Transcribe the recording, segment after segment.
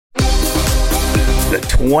The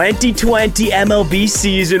 2020 MLB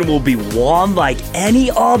season will be one like any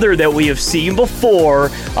other that we have seen before.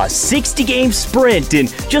 A 60-game sprint in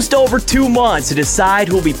just over 2 months to decide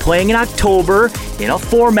who will be playing in October in a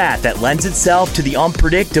format that lends itself to the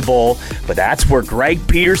unpredictable. But that's where Greg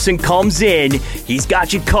Peterson comes in. He's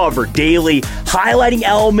got you covered daily, highlighting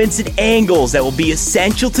elements and angles that will be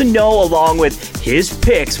essential to know, along with his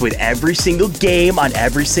picks with every single game on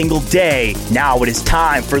every single day. Now it is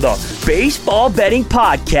time for the Baseball Betting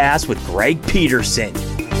Podcast with Greg Peterson.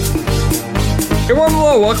 Hey,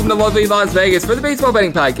 hello, welcome to lovely Las Vegas for the Baseball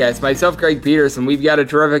Betting Podcast. Myself, Greg Peterson. We've got a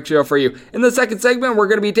terrific show for you. In the second segment, we're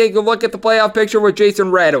going to be taking a look at the playoff picture with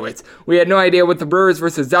Jason Radowitz. We had no idea what the Brewers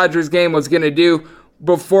versus Dodgers game was going to do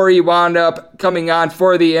before he wound up coming on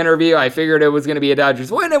for the interview. I figured it was going to be a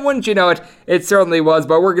Dodgers win, and wouldn't you know it, it certainly was.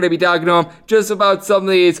 But we're going to be talking to him just about some of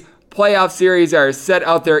these playoff series that are set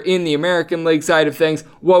out there in the American League side of things,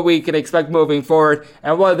 what we can expect moving forward,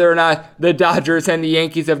 and whether or not the Dodgers and the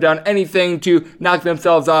Yankees have done anything to knock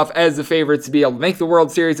themselves off as the favorites to be able to make the World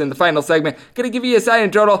Series in the final segment. Going to give you a side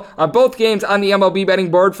and total on both games on the MLB betting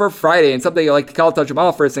board for Friday, and something I like to call touch them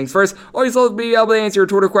all. First things first, always love to be able to answer your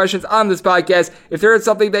Twitter questions on this podcast. If there is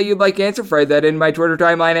something that you'd like answered, write that in my Twitter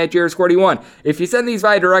timeline at JRSquarty1. If you send these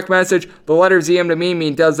via direct message, the letter ZM to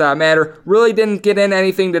me does not matter. Really didn't get in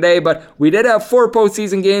anything today, but we did have 4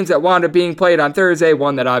 postseason games that wound up being played on Thursday,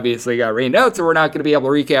 one that obviously got rained out, so we're not going to be able to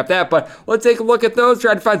recap that, but let's take a look at those,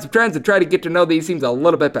 try to find some trends, and try to get to know these teams a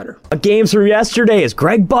little bit better. Games from yesterday is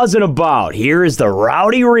Greg buzzing about. Here is the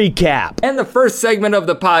rowdy recap. And the first segment of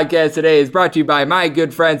the podcast today is brought to you by my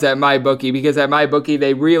good friends at MyBookie, because at MyBookie,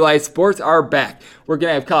 they realize sports are back. We're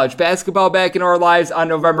going to have college basketball back in our lives on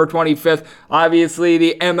November 25th. Obviously,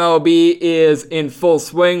 the MLB is in full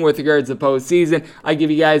swing with regards to postseason. I give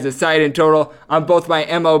you guys a side and total on both my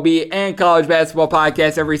MLB and college basketball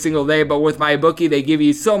podcasts every single day, but with MyBookie, they give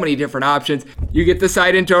you so many different options. You get the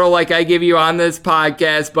side and total like I give you on this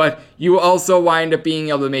podcast, but you also wind up being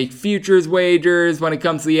able to make futures wagers when it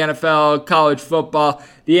comes to the NFL, college football.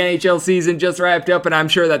 The NHL season just wrapped up, and I'm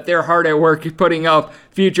sure that they're hard at work putting up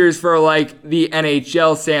futures for like the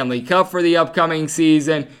NHL Stanley Cup for the upcoming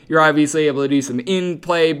season. You're obviously able to do some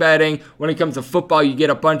in-play betting. When it comes to football, you get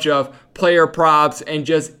a bunch of player props and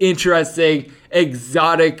just interesting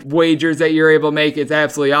exotic wagers that you're able to make. It's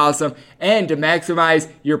absolutely awesome. And to maximize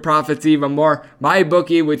your profits even more,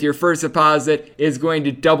 MyBookie with your first deposit is going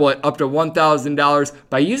to double it up to $1,000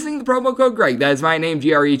 by using the promo code Greg. That is my name,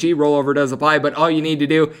 GREG. Rollover does apply, but all you need to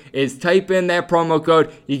do is type in that promo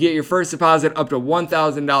code. You get your first deposit up to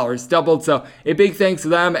 $1,000 doubled. So a big thanks to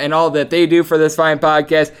them and all that they do for this fine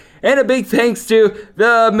podcast. And a big thanks to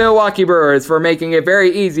the Milwaukee Brewers for making it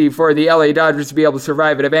very easy for the LA Dodgers to be able to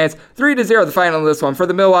survive and advance. 3-0 the final of this one for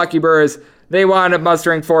the Milwaukee Brewers. They wound up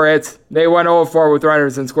mustering 4 hits. They went 0-4 with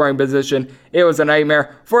runners in scoring position. It was a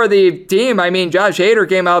nightmare for the team. I mean, Josh Hader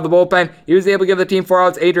came out of the bullpen. He was able to give the team 4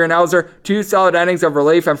 outs. Adrian Hauser, 2 solid innings of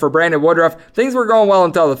relief. And for Brandon Woodruff, things were going well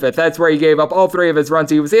until the 5th. That's where he gave up all 3 of his runs.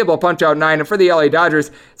 He was able to punch out 9. And for the LA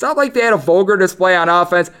Dodgers, it's not like they had a vulgar display on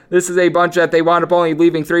offense. This is a bunch that they wound up only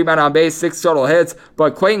leaving 3 men on base, 6 total hits.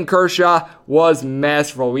 But Clayton Kershaw was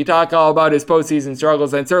masterful. We talk all about his postseason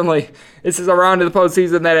struggles, and certainly this is a round of the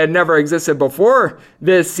postseason that had never existed before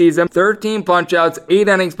this season. 13 punch-outs, 8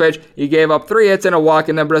 innings pitched. He gave up 3 hits and a walk,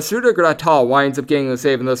 and then Brasuda Gratal winds up getting the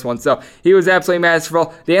save in this one. So he was absolutely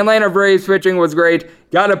masterful. The Atlanta Braves pitching was great.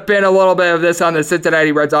 Got to pin a little bit of this on the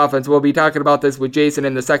Cincinnati Reds offense. We'll be talking about this with Jason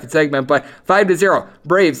in the second segment, but 5-0.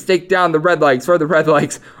 Braves take down the Redlegs for the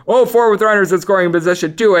Redlegs. 0-4 with runners in scoring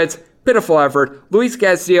position, 2 hits. Pitiful effort. Luis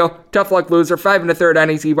Castillo, tough luck loser, 5 1/3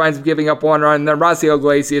 innings. He winds up giving up 1 run, and then Rocio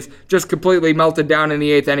Iglesias just completely melted down in the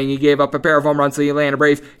 8th inning. He gave up a pair of home runs to the Atlanta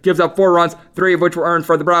Braves, gives up 4 runs, 3 of which were earned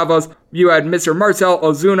for the Bravos. You had Mr. Marcell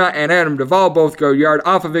Ozuna and Adam Duvall both go yard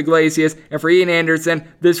off of Iglesias, and for Ian Anderson,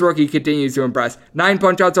 this rookie continues to impress. 9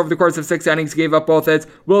 punch-outs over the course of 6 innings, gave up both hits.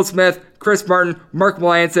 Will Smith, Chris Martin, Mark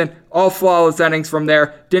Melanson, all flawless innings from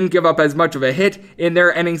there. Didn't give up as much of a hit in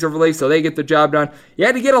their innings of relief, so they get the job done. You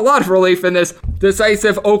had to get a lot of relief in this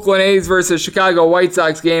decisive Oakland A's versus Chicago White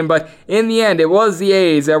Sox game, but in the end, it was the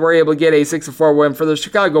A's that were able to get a 6-4 win for the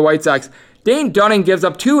Chicago White Sox. Dane Dunning gives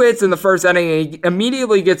up 2 hits in the first inning, and he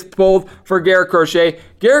immediately gets pulled for Garrett Crochet.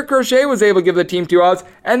 Garrett Crochet was able to give the team 2 outs,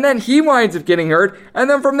 and then he winds up getting hurt. And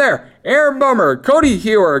then from there, Aaron Bummer, Cody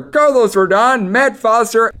Hewer, Carlos Rodon, Matt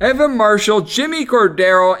Foster, Evan Marshall, Jimmy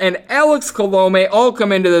Cordero, and Alex Colome all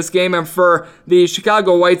come into this game. And for the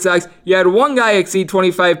Chicago White Sox, you had one guy exceed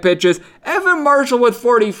 25 pitches, Evan Marshall with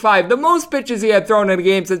 45, the most pitches he had thrown in a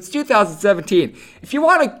game since 2017. If you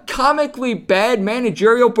want a comically bad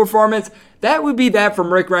managerial performance, that would be that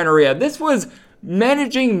from Rick Renteria. This was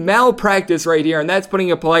managing malpractice right here, and that's putting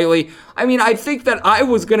it politely. I mean, I think that I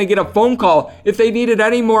was going to get a phone call if they needed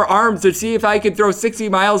any more arms to see if I could throw 60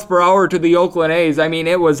 miles per hour to the Oakland A's. I mean,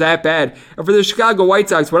 it was that bad. And for the Chicago White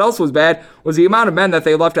Sox, what else was bad was the amount of men that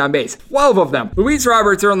they left on base. 12 of them. Luis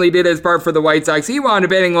Robert certainly did his part for the White Sox. He wound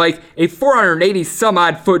up hitting like a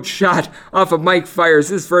 480-some-odd foot shot off of Mike Fiers,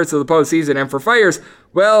 his first of the postseason. And for Fiers,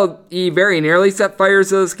 well, he very nearly set Fiers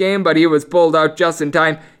to this game, but he was pulled out just in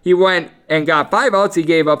time. He went and got 5 outs. He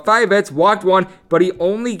gave up 5 hits, walked 1, but he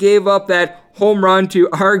only gave up that home run to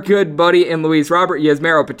our good buddy in Luis Robert.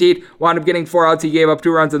 Yasmero Petit wound up getting 4 outs. He gave up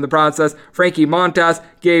 2 runs in the process. Frankie Montas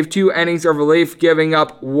gave 2 innings of relief, giving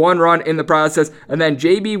up 1 run in the process. And then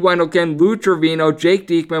J.B. Wendelken, Lou Trevino, Jake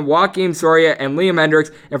Diekman, Joaquin Soria, and Liam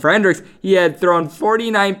Hendricks. And for Hendricks, he had thrown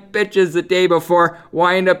 49 pitches the day before,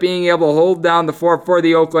 wind up being able to hold down the fort for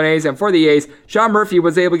the Oakland A's. And for the A's, Sean Murphy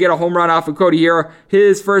was able to get a home run off of Cody Hero,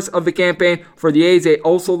 his first of the campaign. For the A's, they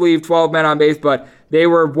also leave 12 men on base, but they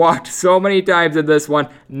were walked so many times in this one,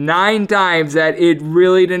 9 times, that it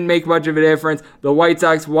really didn't make much of a difference. The White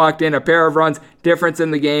Sox walked in a pair of runs, difference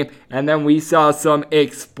in the game, and then we saw some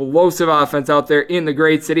explosive offense out there in the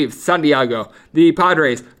great city of San Diego. The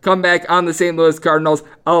Padres come back on the St. Louis Cardinals,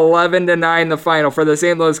 11-9 the final. For the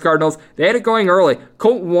St. Louis Cardinals, they had it going early.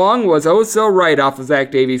 Colt Wong was oh so right off of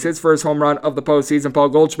Zach Davies, his first home run of the postseason. Paul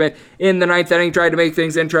Goldschmidt in the 9th inning tried to make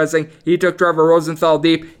things interesting. He took Trevor Rosenthal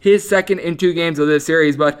deep, his second in 2 games of this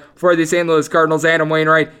series. But for the St. Louis Cardinals, Adam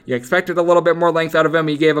Wainwright, you expected a little bit more length out of him.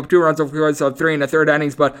 He gave up 2 runs over the course of 3 1/3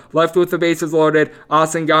 innings, but left with the bases loaded.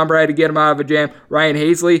 Austin Gomber had to get him out of a jam. Ryan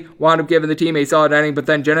Hazley wound up giving the team a solid inning, but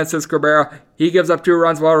then Genesis Cabrera, he gives up 2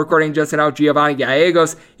 runs while recording just an out. Giovanni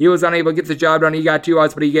Gallegos, he was unable to get the job done. He got 2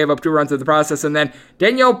 outs, but he gave up 2 runs in the process. And then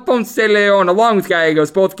Daniel Ponce de Leon, along with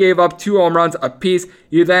Gallegos, both gave up 2 home runs apiece.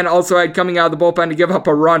 You then also had, coming out of the bullpen to give up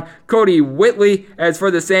a run, Cody Whitley. As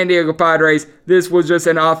for the San Diego Padres, this was just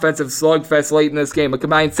an offensive slugfest late in this game. A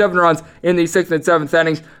combined 7 runs in the 6th and 7th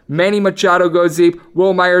innings. Manny Machado goes deep.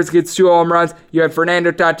 Will Myers gets 2 home runs. You had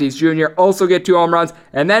Fernando Tatis Jr. also get 2 home runs.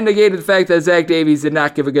 And then negated the fact that Zach Davies did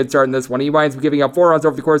not give a good start in this one. He winds up giving up 4 runs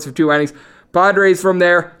over the course of 2 innings. Padres from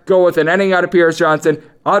there go with an inning out of Pierce Johnson.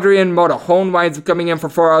 Adrian Morejon winds up coming in for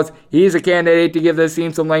 4 outs. He's a candidate to give this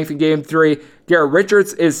team some length in Game 3. Garrett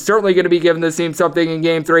Richards is certainly going to be giving this team something in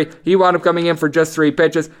Game 3. He wound up coming in for just 3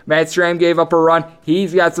 pitches. Matt Strahm gave up a run.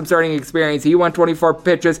 He's got some starting experience. He went 24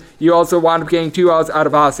 pitches. You also wound up getting 2 outs out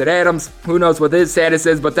of Austin Adams. Who knows what his status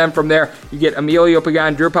is, but then from there, you get Emilio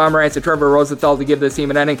Pagan, Drew Pomeranz, and Trevor Rosenthal to give this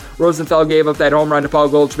team an inning. Rosenthal gave up that home run to Paul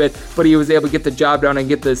Goldschmidt, but he was able to get the job done and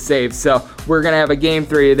get this save. So we're going to have a Game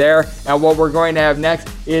 3 there. And what we're going to have next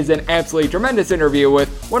is an absolutely tremendous interview with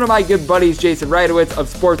one of my good buddies, Jason Radowitz of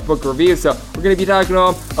Sportsbook Review. So we're going to be talking to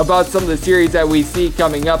him about some of the series that we see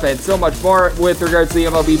coming up and so much more with regards to the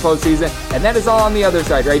MLB postseason. And that is all on the other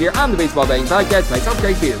side right here on the Baseball Betting Podcast. Myself,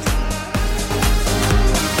 Greg Peterson.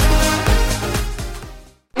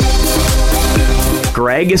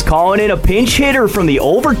 Greg is calling in a pinch hitter from the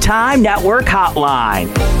Overtime Network hotline.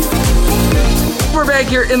 We're back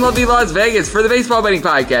here in lovely Las Vegas for the Baseball Betting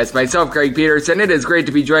Podcast. Myself, Greg Peterson. It is great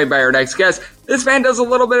to be joined by our next guest. This man does a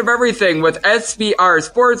little bit of everything with SBR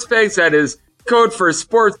Sports Picks. That is code for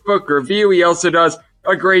Sportsbook Review. He also does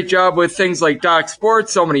a great job with things like Doc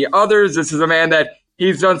Sports, so many others. This is a man that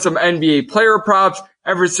he's done some NBA player props.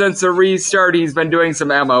 Ever since the restart, he's been doing some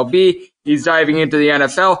MLB. He's diving into the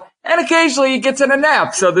NFL. And occasionally he gets in a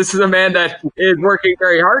nap. So this is a man that is working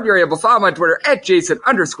very hard. You're able to follow him on Twitter at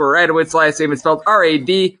Jason_Radowitz. Last name is spelled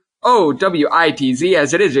Radowitz,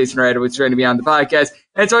 as it is Jason Radowitz joining me on the podcast.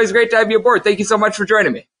 And it's always great to have you aboard. Thank you so much for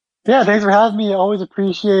joining me. Yeah, thanks for having me. I always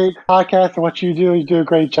appreciate the podcast and what you do. You do a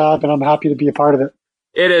great job, and I'm happy to be a part of it.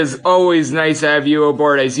 It is always nice to have you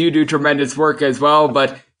aboard, as you do tremendous work as well.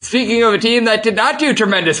 But speaking of a team that did not do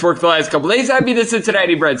tremendous work the last couple days, that'd be the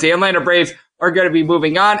Cincinnati Reds. The Atlanta Braves are going to be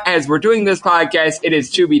moving on. As we're doing this podcast, it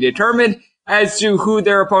is to be determined as to who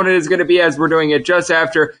their opponent is going to be, as we're doing it just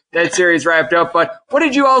after that series wrapped up. But what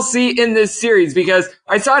did you all see in this series? Because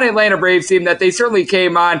I saw an Atlanta Braves team that they certainly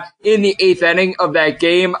came on in the 8th inning of that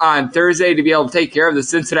game on Thursday to be able to take care of the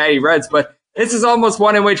Cincinnati Reds. But this is almost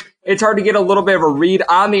one in which it's hard to get a little bit of a read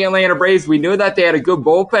on the Atlanta Braves. We knew that they had a good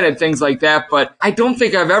bullpen and things like that, but I don't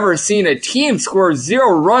think I've ever seen a team score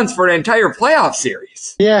 0 runs for an entire playoff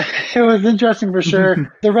series. Yeah, it was interesting for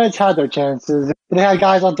sure. The Reds had their chances. They had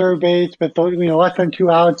guys on third base with less than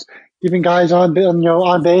 2 outs, even guys on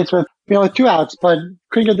base with 2 outs, but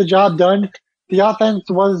couldn't get the job done. The offense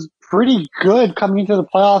was pretty good coming into the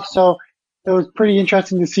playoffs, so it was pretty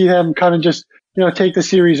interesting to see them kind of just take the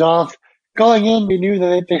series off. Going in, we knew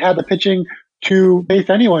that they had the pitching to face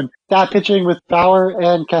anyone. That pitching with Bauer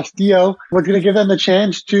and Castillo was going to give them the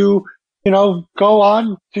chance to, go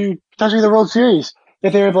on to potentially the World Series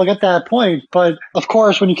if they were able to get that point. But of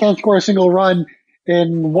course, when you can't score a single run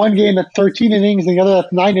in one game that's 13 innings and the other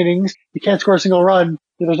that's 9 innings, you can't score a single run.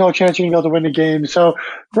 There's no chance you're going to be able to win the game. So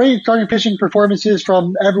great starting pitching performances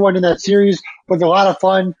from everyone in that series. It was a lot of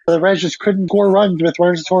fun. The Reds just couldn't score runs with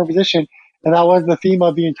runners in scoring position, and that was the theme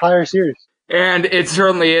of the entire series. And it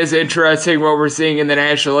certainly is interesting what we're seeing in the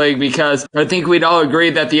National League, because I think we'd all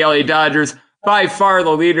agree that the LA Dodgers, by far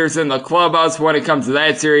the leaders in the clubhouse when it comes to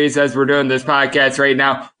that series. As we're doing this podcast right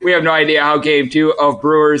now, we have no idea how Game 2 of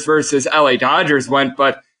Brewers versus LA Dodgers went,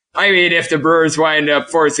 but I mean, if the Brewers wind up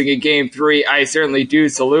forcing a Game 3, I certainly do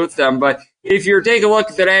salute them. But if you're taking a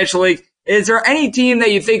look at the National League, is there any team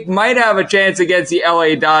that you think might have a chance against the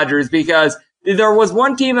LA Dodgers? Because there was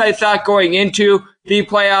one team that I thought going into the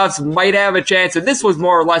playoffs might have a chance, and this was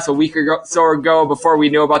more or less a week or so ago before we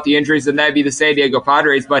knew about the injuries, and that'd be the San Diego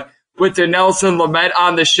Padres. But with the Nelson Lamet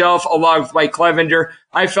on the shelf along with Mike Clevenger,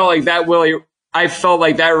 I felt like that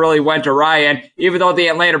really went awry. And even though the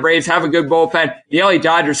Atlanta Braves have a good bullpen, the LA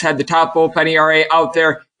Dodgers had the top bullpen ERA out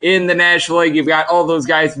there in the National League. You've got all those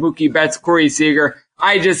guys, Mookie Betts, Corey Seager.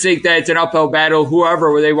 I just think that it's an uphill battle,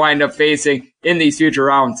 whoever they wind up facing in these future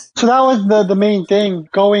rounds. So that was the main thing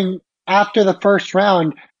going after the first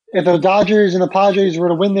round. If the Dodgers and the Padres were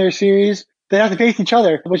to win their series, they'd have to face each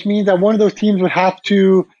other, which means that one of those teams would have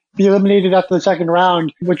to be eliminated after the second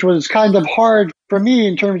round, which was kind of hard for me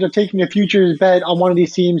in terms of taking a futures bet on one of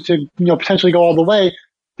these teams to, potentially go all the way,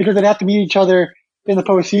 because they'd have to meet each other in the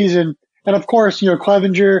postseason. And of course,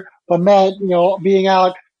 Clevenger, Lamet, being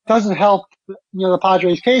out doesn't help, the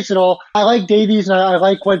Padres case at all. I like Davies and I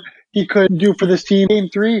like what he could do for this team. Game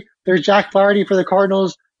 3, there's Jack Flaherty for the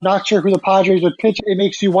Cardinals. Not sure who the Padres would pitch. It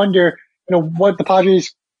makes you wonder, what the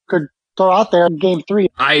Padres could throw out there in Game 3.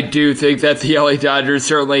 I do think that the LA Dodgers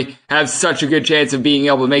certainly have such a good chance of being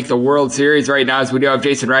able to make the World Series right now, as we do have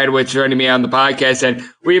Jason Radowitz joining me on the podcast, and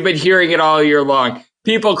we've been hearing it all year long.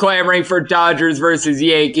 People clamoring for Dodgers versus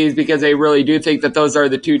Yankees because they really do think that those are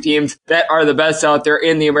the two teams that are the best out there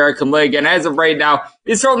in the American League. And as of right now,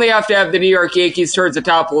 you certainly have to have the New York Yankees towards the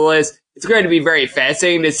top of the list. It's going to be very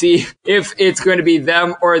fascinating to see if it's going to be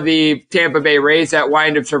them or the Tampa Bay Rays that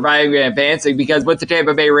wind up surviving and advancing, because with the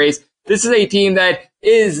Tampa Bay Rays, this is a team that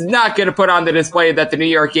is not going to put on the display that the New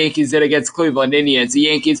York Yankees did against Cleveland Indians. The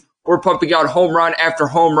Yankees were pumping out home run after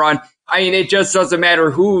home run. I mean, it just doesn't matter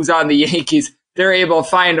who's on the Yankees. They're able to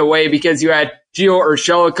find a way, because you had Gio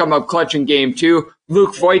Urshela come up clutch in Game 2.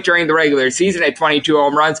 Luke Voit during the regular season had 22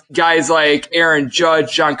 home runs. Guys like Aaron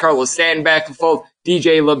Judge, Giancarlo Stanton back and forth.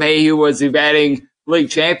 DJ LeMahieu was the batting league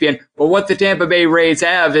champion. But what the Tampa Bay Rays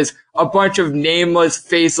have is a bunch of nameless,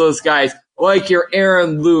 faceless guys like your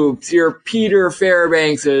Aaron Loops, your Peter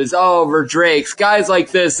Fairbankses, Oliver Drakes, guys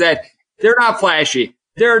like this that they're not flashy.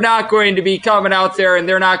 They're not going to be coming out there and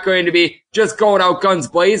they're not going to be just going out guns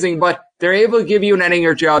blazing, but they're able to give you an inning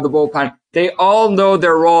or two out of the bullpen. They all know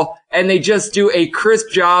their role, and they just do a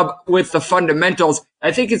crisp job with the fundamentals.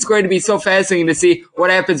 I think it's going to be so fascinating to see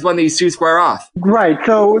what happens when these two square off. Right.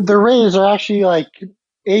 So the Rays are actually like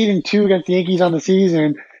 8-2 against the Yankees on the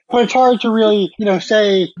season, but it's hard to really,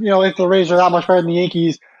 say, if the Rays are that much better than the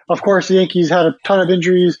Yankees. Of course, the Yankees had a ton of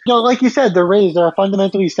injuries. Like you said, the Rays are a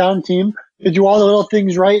fundamentally sound team. They do all the little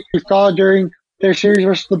things right. We saw during their series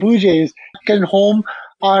versus the Blue Jays, getting home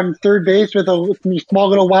on third base with a small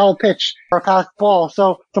little wild pitch or a passed ball.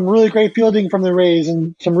 So some really great fielding from the Rays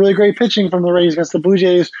and some really great pitching from the Rays against the Blue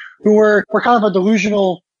Jays, who were kind of a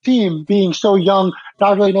delusional team, being so young,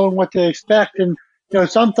 not really knowing what to expect. And,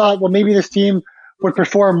 some thought, well, maybe this team would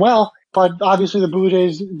perform well, but obviously the Blue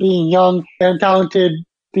Jays, being young and talented,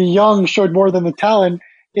 the young showed more than the talent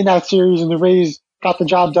in that series, and the Rays got the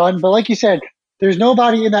job done. But like you said, there's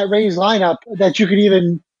nobody in that Rays lineup that you could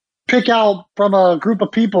even pick out from a group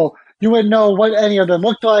of people. You wouldn't know what any of them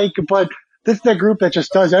looked like, but this is a group that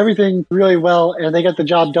just does everything really well, and they get the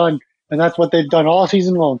job done, and that's what they've done all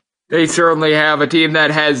season long. They certainly have a team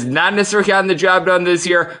that has not necessarily gotten the job done this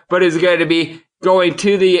year, but is going to be going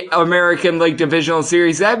to the American League Divisional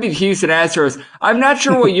Series. That'd be the Houston Astros. I'm not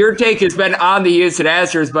sure what your take has been on the Houston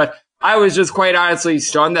Astros, but I was just quite honestly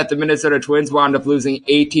stunned that the Minnesota Twins wound up losing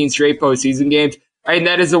 18 straight postseason games. I mean,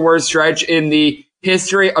 that is the worst stretch in the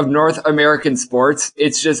history of North American sports.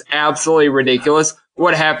 It's just absolutely ridiculous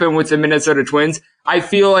what happened with the Minnesota Twins. I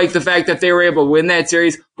feel like the fact that they were able to win that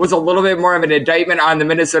series was a little bit more of an indictment on the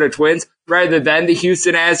Minnesota Twins rather than the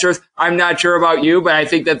Houston Astros. I'm not sure about you, but I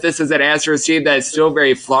think that this is an Astros team that is still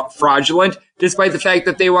very fraudulent, despite the fact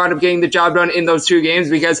that they wound up getting the job done in those two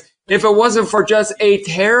games, because if it wasn't for just a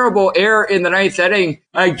terrible error in the ninth inning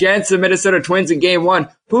against the Minnesota Twins in Game 1.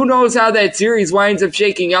 Who knows how that series winds up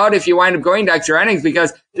shaking out if you wind up going to extra innings,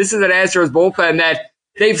 because this is an Astros bullpen that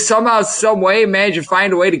they've somehow, some way managed to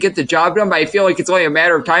find a way to get the job done, but I feel like it's only a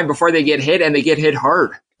matter of time before they get hit, and they get hit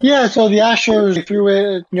hard. Yeah, so the Astros threw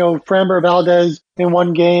it, Framber Valdez in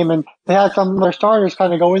one game, and they had some of their starters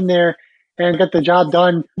kind of go in there and get the job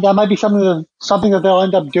done. That might be something that they'll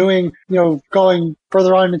end up doing, going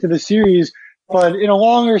further on into the series. But in a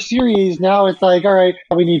longer series, now it's like, all right,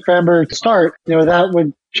 we need Framber to start. That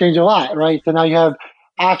would change a lot, right? So now you have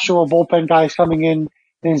actual bullpen guys coming in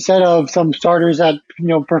instead of some starters that,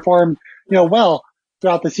 perform, well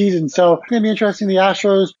throughout the season. So it's going to be interesting. The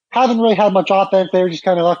Astros haven't really had much offense. They were just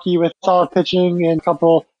kind of lucky with solid pitching and a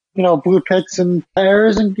couple, blue pits and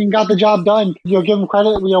errors and got the job done. Give them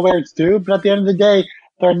credit, where it's due. But at the end of the day,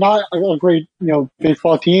 they're not a great,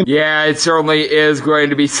 baseball team. Yeah, it certainly is going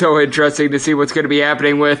to be so interesting to see what's going to be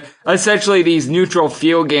happening with essentially these neutral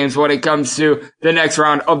field games when it comes to the next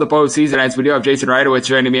round of the postseason, as we do have Jason Radowitz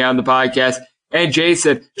joining me on the podcast. And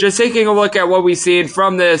Jason, just taking a look at what we've seen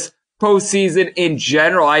from this postseason in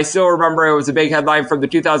general, I still remember it was a big headline from the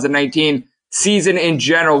 2019 season in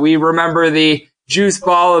general. We remember the juice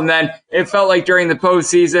ball, and then it felt like during the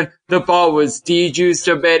postseason, the ball was de-juiced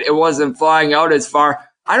a bit. It wasn't flying out as far.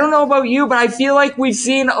 I don't know about you, but I feel like we've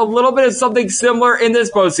seen a little bit of something similar in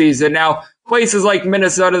this postseason. Now, places like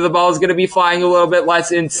Minnesota, the ball is going to be flying a little bit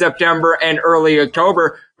less in September and early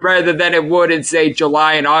October rather than it would in, say,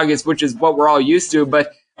 July and August, which is what we're all used to.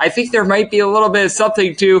 But I think there might be a little bit of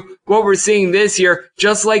something to what we're seeing this year,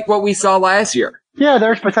 just like what we saw last year. Yeah,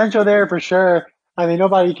 there's potential there for sure. I mean,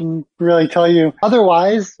 nobody can really tell you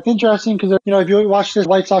otherwise. It's interesting because, if you watch this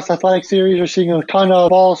White Sox Athletic series, you're seeing a ton of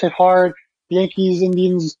balls hit hard. The Yankees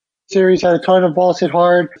Indians series had a ton of balls hit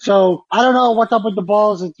hard. So I don't know what's up with the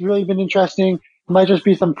balls. It's really been interesting. It might just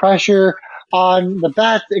be some pressure on the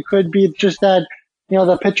bats. It could be just that,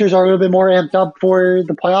 the pitchers are a little bit more amped up for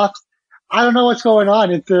the playoffs. I don't know what's going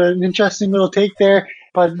on. It's an interesting little take there.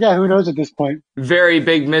 But yeah, who knows at this point? Very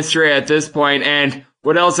big mystery at this point. And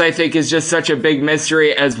what else I think is just such a big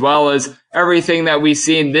mystery as well as everything that we've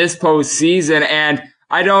seen this postseason. And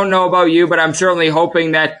I don't know about you, but I'm certainly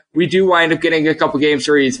hoping that we do wind up getting a couple game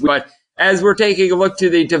series. But as we're taking a look to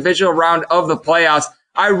the divisional round of the playoffs,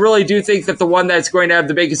 I really do think that the one that's going to have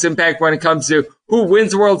the biggest impact when it comes to who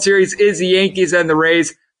wins the World Series is the Yankees and the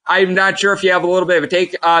Rays. I'm not sure if you have a little bit of a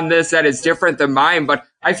take on this that is different than mine, but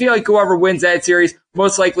I feel like whoever wins that series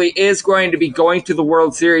most likely is going to be going to the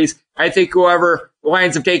World Series. I think whoever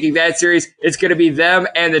winds up taking that series, it's going to be them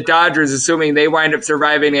and the Dodgers, assuming they wind up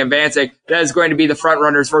surviving and advancing. That is going to be the front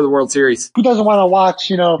runners for the World Series. Who doesn't want to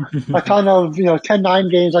watch, a ton of,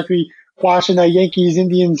 10-9 games like we watched in the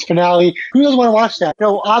Yankees-Indians finale? Who doesn't want to watch that?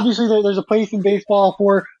 Obviously there's a place in baseball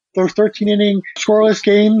for those 13-inning scoreless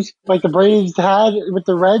games like the Braves had with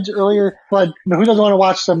the Reds earlier, but who doesn't want to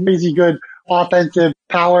watch some crazy good offensive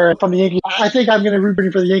power from the Yankees? I think I'm going to root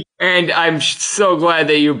for the Yankees. And I'm so glad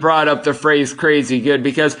that you brought up the phrase crazy good,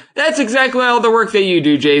 because that's exactly all the work that you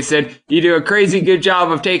do, Jason. You do a crazy good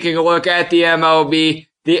job of taking a look at the MLB.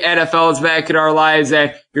 The NFL is back in our lives,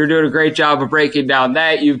 and you're doing a great job of breaking down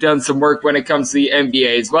that. You've done some work when it comes to the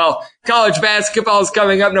NBA as well. College basketball is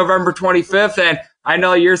coming up November 25th, and I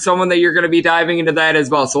know you're someone that you're going to be diving into that as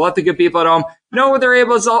well. So let the good people at home know where they're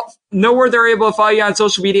able to follow you on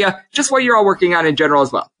social media, just what you're all working on in general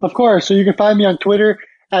as well. Of course. So you can find me on Twitter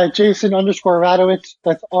at Jason_Radowitz.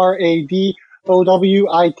 That's RADOWITZ.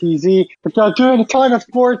 But doing a ton of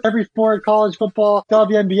sports, every sport, college football,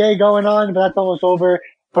 WNBA going on, but that's almost over.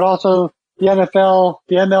 But also the NFL,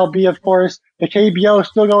 the MLB, of course, the KBO is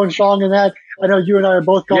still going strong in that. I know you and I are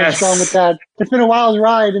both going strong with that. It's been a wild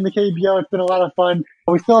ride in the KBO. It's been a lot of fun.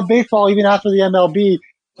 We still have baseball even after the MLB,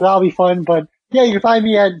 so that'll be fun. But yeah, you can find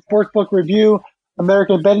me at Sportsbook Review,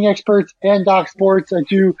 American Betting Experts, and Doc Sports. I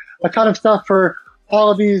do a ton of stuff for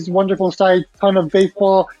all of these wonderful sites, ton of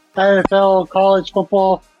baseball, NFL, college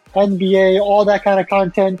football, NBA, all that kind of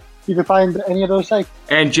content. You can find any of those sites.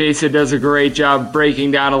 And Jason does a great job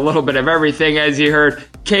breaking down a little bit of everything, as you heard.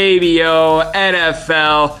 KBO,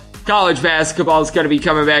 NFL, college basketball is going to be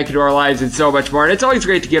coming back into our lives and so much more. And it's always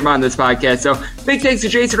great to get him on this podcast. So big thanks to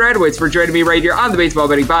Jason Radowitz for joining me right here on the Baseball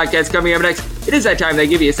Betting Podcast. Coming up next, it is that time they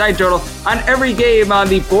give you a sign total on every game on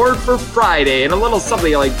the board for Friday, and a little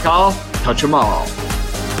something I like to call Touch 'em All.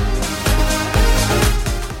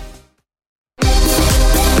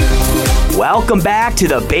 Welcome back to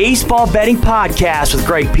the Baseball Betting Podcast with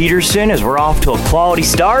Greg Peterson as we're off to a quality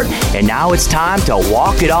start, and now it's time to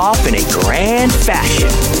walk it off in a grand fashion.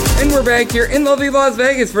 And we're back here in lovely Las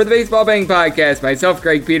Vegas for the Baseball Betting Podcast. Myself,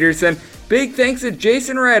 Greg Peterson. Big thanks to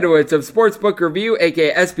Jason Radowitz of Sportsbook Review,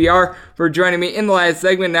 aka SBR, for joining me in the last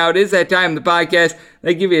segment. Now it is that time in the podcast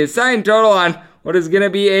they give you a signed total on what is going to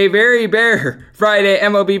be a very bare Friday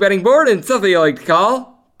MLB betting board and something you like to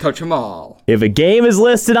call Touch 'em All. If a game is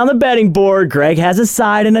listed on the betting board, Greg has a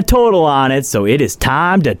side and a total on it, so it is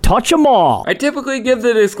time to touch 'em all. I typically give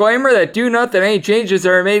the disclaimer that do note that any changes that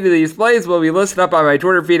are made to these plays will be listed up on my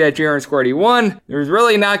Twitter feed at JR_81. There's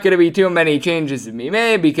really not going to be too many changes to be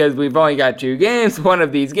made because we've only got 2 games. One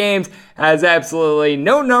of these games has absolutely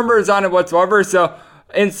no numbers on it whatsoever, so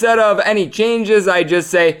instead of any changes, I just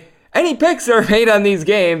say, any picks are made on these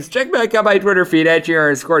games, check back out my Twitter feed at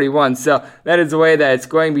JR_81. So that is the way that it's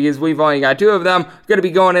going because we've only got 2 of them. We're going to be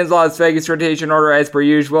going into Las Vegas rotation order as per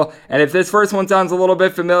usual. And if this first one sounds a little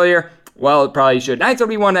bit familiar, well, it probably should.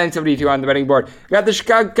 971, 972 on the betting board. We got the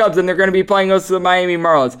Chicago Cubs, and they're going to be playing us to the Miami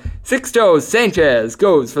Marlins. Sixto Sanchez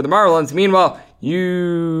goes for the Marlins. Meanwhile,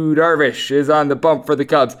 Darvish is on the bump for the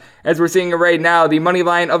Cubs. As we're seeing it right now, the money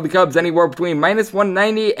line of the Cubs anywhere between minus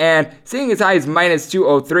 190 and seeing as high as minus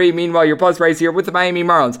 203. Meanwhile, your plus price here with the Miami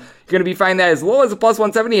Marlins, you're going to be finding that as low as a plus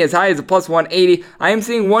 170, as high as a plus 180. I am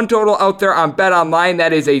seeing one total out there on Bet Online.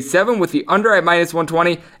 That is a 7 with the under at minus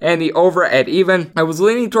 120 and the over at even. I was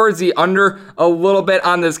leaning towards the under a little bit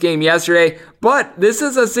on this game yesterday, but this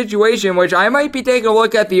is a situation which I might be taking a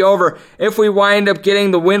look at the over if we wind up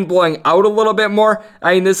getting the wind blowing out a little bit more.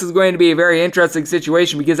 I mean, this is going to be a very interesting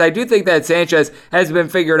situation because I do think that Sanchez has been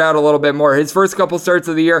figured out a little bit more. His first couple starts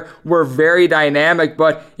of the year were very dynamic,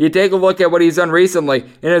 but you take a look at what he's done recently.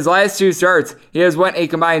 In his last 2 starts, he has went a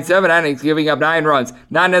combined 7 innings, giving up 9 runs.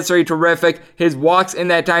 Not necessarily terrific. His walks in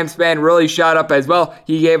that time span really shot up as well.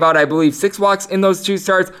 He gave out, I believe, 6 walks in those 2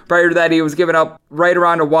 starts. Prior to that, he was giving up right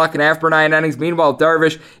around a walk and a half per 9 innings. Meanwhile,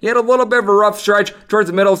 Darvish, he had a little bit of a rough stretch towards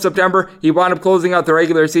the middle of September. He wound up closing out the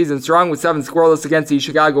regular season strong with 7 scoreless against the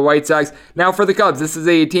Chicago White Sox. Now for the Cubs, this is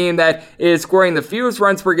a team that is scoring the fewest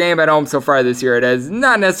runs per game at home so far this year. It has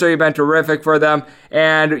not necessarily been terrific for them.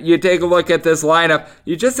 And you take a look at this lineup,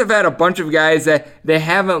 you just have had a bunch of guys that they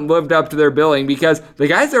haven't lived up to their billing because the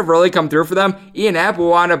guys that have really come through for them, Ian Happ will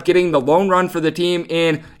wound up getting the lone run for the team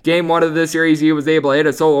in Game 1 of this series. He was able to hit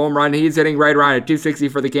a solo home run. He's hitting right around at 260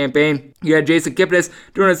 for the campaign. You had Jason Kipnis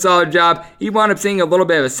doing a solid job. He wound up seeing a little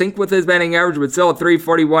bit of a sink with his batting average, but still a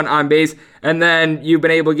 341 on base. And then you've been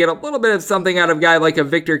able to get a little bit of something out of a guy like a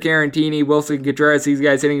Victor Carantini, Wilson Contreras. These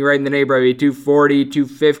guys hitting right in the neighborhood of a 240,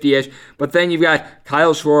 250-ish. But then you've got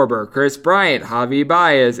Kyle Schwarber, Chris Bryant, Javi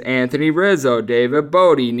Baez, Anthony Rizzo, David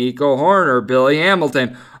Bodie, Nico Horner, Billy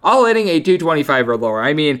Hamilton, all hitting a 225 or lower.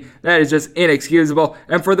 I mean, that is just inexcusable.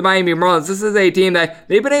 And for the Miami Marlins, this is a team that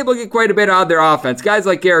they've been able to get quite a bit out of their offense. Guys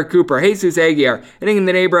like Garrett Cooper, Jesus Aguilar, hitting in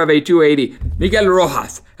the neighborhood of a 280. Miguel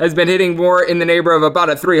Rojas has been hitting more in the neighborhood of about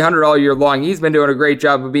a 300 all year long. He's been doing a great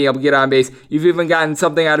job of being able to get on base. You've even gotten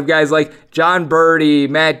something out of guys like John Birdie,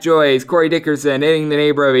 Matt Joyce, Corey Dickerson, hitting in the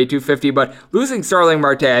neighborhood of a 250. But losing Starling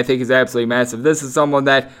Marte, I think, is absolutely massive. This is someone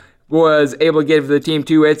that was able to give the team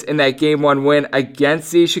 2 hits in that Game 1 win against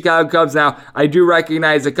the Chicago Cubs. Now, I do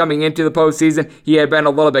recognize that coming into the postseason, he had been a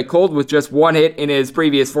little bit cold with just 1 hit in his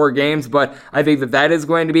previous 4 games, but I think that that is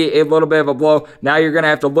going to be a little bit of a blow. Now you're going to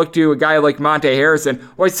have to look to a guy like Monte Harrison,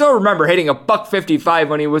 who I still remember hitting a $155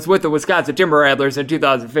 when he was with the Wisconsin Timber Rattlers in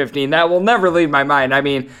 2015. That will never leave my mind. I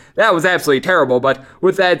mean, that was absolutely terrible, but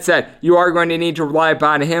with that said, you are going to need to rely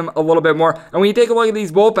upon him a little bit more. And when you take a look at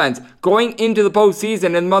these bullpens, going into the postseason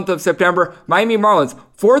in the month of September, Miami Marlins,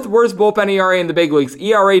 4th worst bullpen ERA in the big leagues,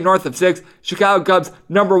 ERA north of 6. Chicago Cubs,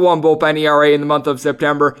 number 1 bullpen ERA in the month of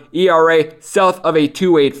September, ERA south of a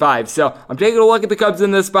 2.85. So I'm taking a look at the Cubs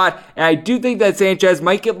in this spot, and I do think that Sanchez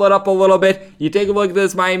might get lit up a little bit. You take a look at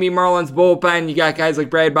this Miami Marlins bullpen, you got guys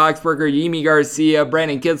like Brad Boxberger, Yimi Garcia,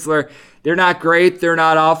 Brandon Kitzler. They're not great, they're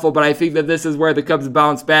not awful, but I think that this is where the Cubs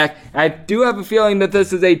bounce back. I do have a feeling that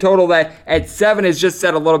this is a total that at 7 is just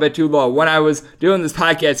set a little bit too low. When I was doing this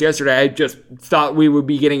podcast yesterday, I just thought we would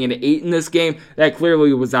be getting an 8 in this game. That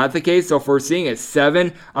clearly was not the case, so if we're seeing a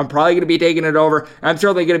 7, I'm probably going to be taking it over. I'm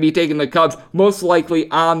certainly going to be taking the Cubs, most likely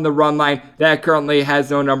on the run line. That currently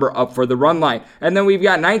has no number up for the run line. And then we've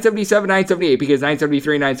got 977, 978, because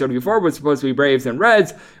 973, 974 was supposed to be Braves and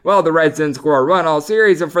Reds. Well, the Reds didn't score a run all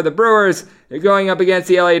series, and for the Brewers, going up against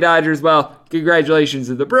the LA Dodgers, well, congratulations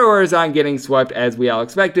to the Brewers on getting swept as we all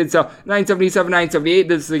expected. So 977, 978,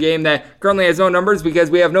 this is a game that currently has no numbers because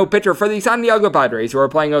we have no pitcher for the San Diego Padres who are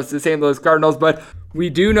playing host to the St. Louis Cardinals. But We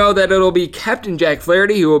do know that it'll be Captain Jack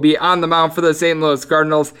Flaherty who will be on the mound for the St. Louis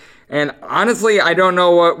Cardinals. And honestly, I don't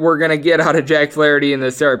know what we're going to get out of Jack Flaherty in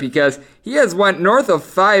this start because he has went north of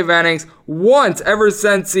 5 innings once ever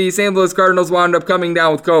since the St. Louis Cardinals wound up coming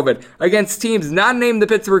down with COVID. Against teams not named the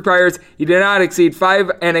Pittsburgh Pirates, he did not exceed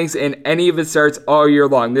 5 innings in any of his starts all year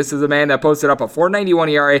long. This is a man that posted up a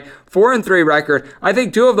 .491 ERA, 4-3 record. I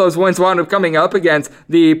think 2 of those wins wound up coming up against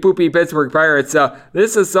the poopy Pittsburgh Pirates. So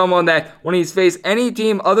this is someone that when he's faced any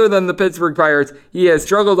team other than the Pittsburgh Pirates, he has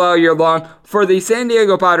struggled all year long. For the San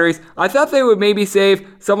Diego Padres, I thought they would maybe save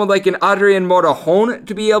someone like an Adrian Morejon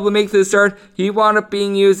to be able to make this start. He wound up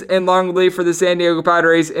being used in long relief for the San Diego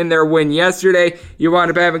Padres in their win yesterday. You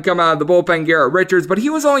wound up having come out of the bullpen Garrett Richards, but he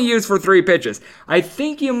was only used for 3 pitches. I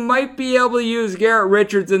think you might be able to use Garrett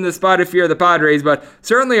Richards in the spot if you're the Padres, but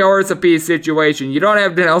certainly a horse apiece situation. You don't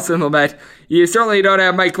have Nelson Lamet. You certainly don't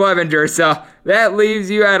have Mike Clevenger, so that leaves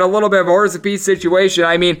you at a little bit of a horse apiece situation.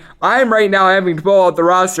 I mean, I'm right now having to pull out the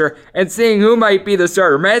roster and seeing who might be the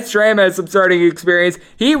starter. Matt Strahm has some starting experience.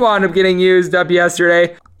 He wound up getting used up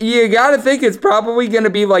yesterday. You gotta think it's probably going to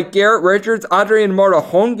be like Garrett Richards, Adrian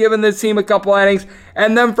Morejon giving this team a couple innings,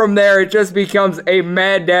 and then from there it just becomes a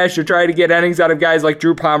mad dash to try to get innings out of guys like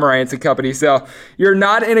Drew Pomeranz and company. So you're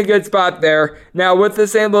not in a good spot there. Now with the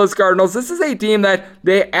St. Louis Cardinals, this is a team that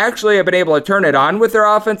they actually have been able to turn it on with their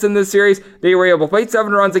offense in this series. They were able to play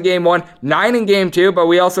 7 runs in Game 1, 9 in Game 2, but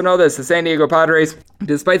we also know this, the San Diego Padres,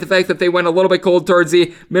 despite the fact that they went a little bit cold towards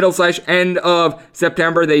the middle/end of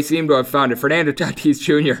September, they seem to have found it. Fernando Tatis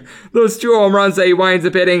Jr., those 2 home runs that he winds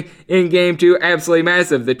up hitting in Game 2, absolutely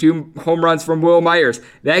massive. The 2 home runs from Will Myers,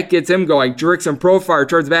 that gets him going. Jurickson Profar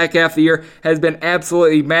towards the back half of the year has been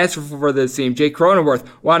absolutely masterful for this team. Jake Cronenworth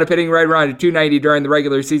wound up hitting right around a .290 during the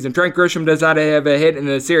regular season. Trent Grisham does not have a hit in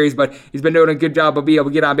the series, but he's been doing a good job of being able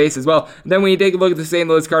to get on base as well. And then when you take a look at the St.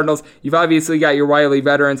 Louis Cardinals, you've obviously got your wily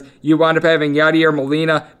veterans. You wound up having Yadier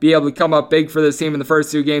Molina be able to come up big for this team in the first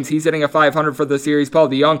 2 games. He's hitting a .500 for the series. Paul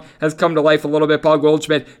DeJong has come to life a little bit. Paul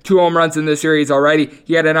Goldschmidt, 2 home runs in this series already.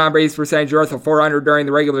 He had an on-base percentage north of .400 during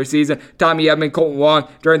the regular season. Tommy Edman, Colton Wong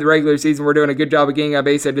during the regular season were doing a good job of getting on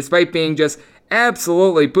base, and despite being just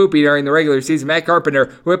absolutely poopy during the regular season, Matt Carpenter,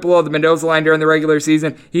 who hit below the Mendoza line during the regular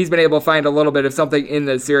season, he's been able to find a little bit of something in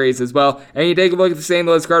this series as well. And you take a look at the St.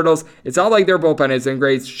 Louis Cardinals, it's not like their bullpen is in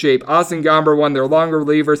great shape. Austin Gomber, one of their longer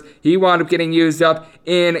relievers, he wound up getting used up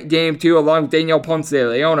in Game 2 along with Daniel Ponce de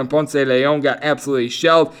Leon, and Ponce de Leon got absolutely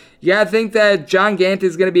shelled. You gotta think that John Gant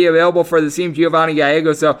is going to be available for the team. Giovanni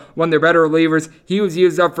Gallegos, one of their better relievers, he was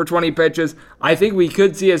used up for 20 pitches. I think we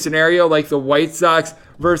could see a scenario like the White Sox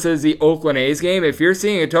versus the Oakland A's game. If you're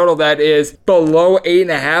seeing a total that is below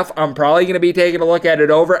 8.5, I'm probably going to be taking a look at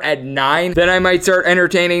it over at 9. Then I might start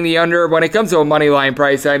entertaining the under. When it comes to a money line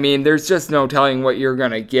price, I mean, there's just no telling what you're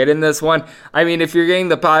going to get in this one. I mean, if you're getting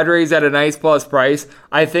the Padres at a nice plus price,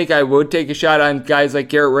 I think I would take a shot on guys like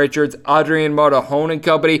Garrett Richards, Adrian Morejon and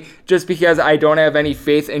company, just because I don't have any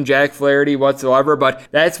faith in Jack Flaherty whatsoever. But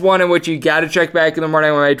that's one in which you got to check back in the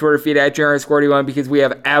morning on my Twitter feed at JRS41 because we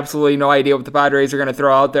have absolutely no idea what the Padres are going to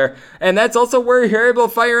throw out there. And that's also where you're able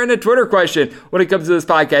to fire in a Twitter question when it comes to this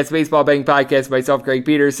podcast, Baseball Betting Podcast, myself, Greg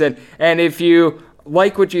Peterson. And if you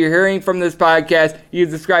like what you're hearing from this podcast, you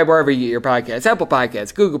subscribe wherever you get your podcasts. Apple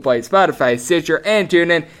Podcasts, Google Play, Spotify, Stitcher, and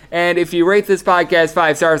TuneIn. And if you rate this podcast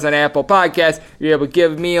 5 stars on Apple Podcasts, you're able to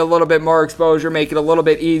give me a little bit more exposure, make it a little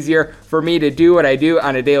bit easier for me to do what I do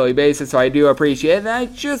on a daily basis. So I do appreciate it. And I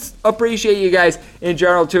just appreciate you guys in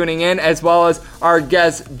general tuning in, as well as our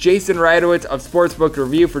guest, Jason Radowitz of Sportsbook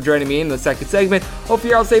Review, for joining me in the second segment. Hope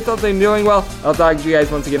you're all safe, healthy, and doing well. I'll talk to you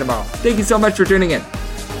guys once again tomorrow. Thank you so much for tuning in.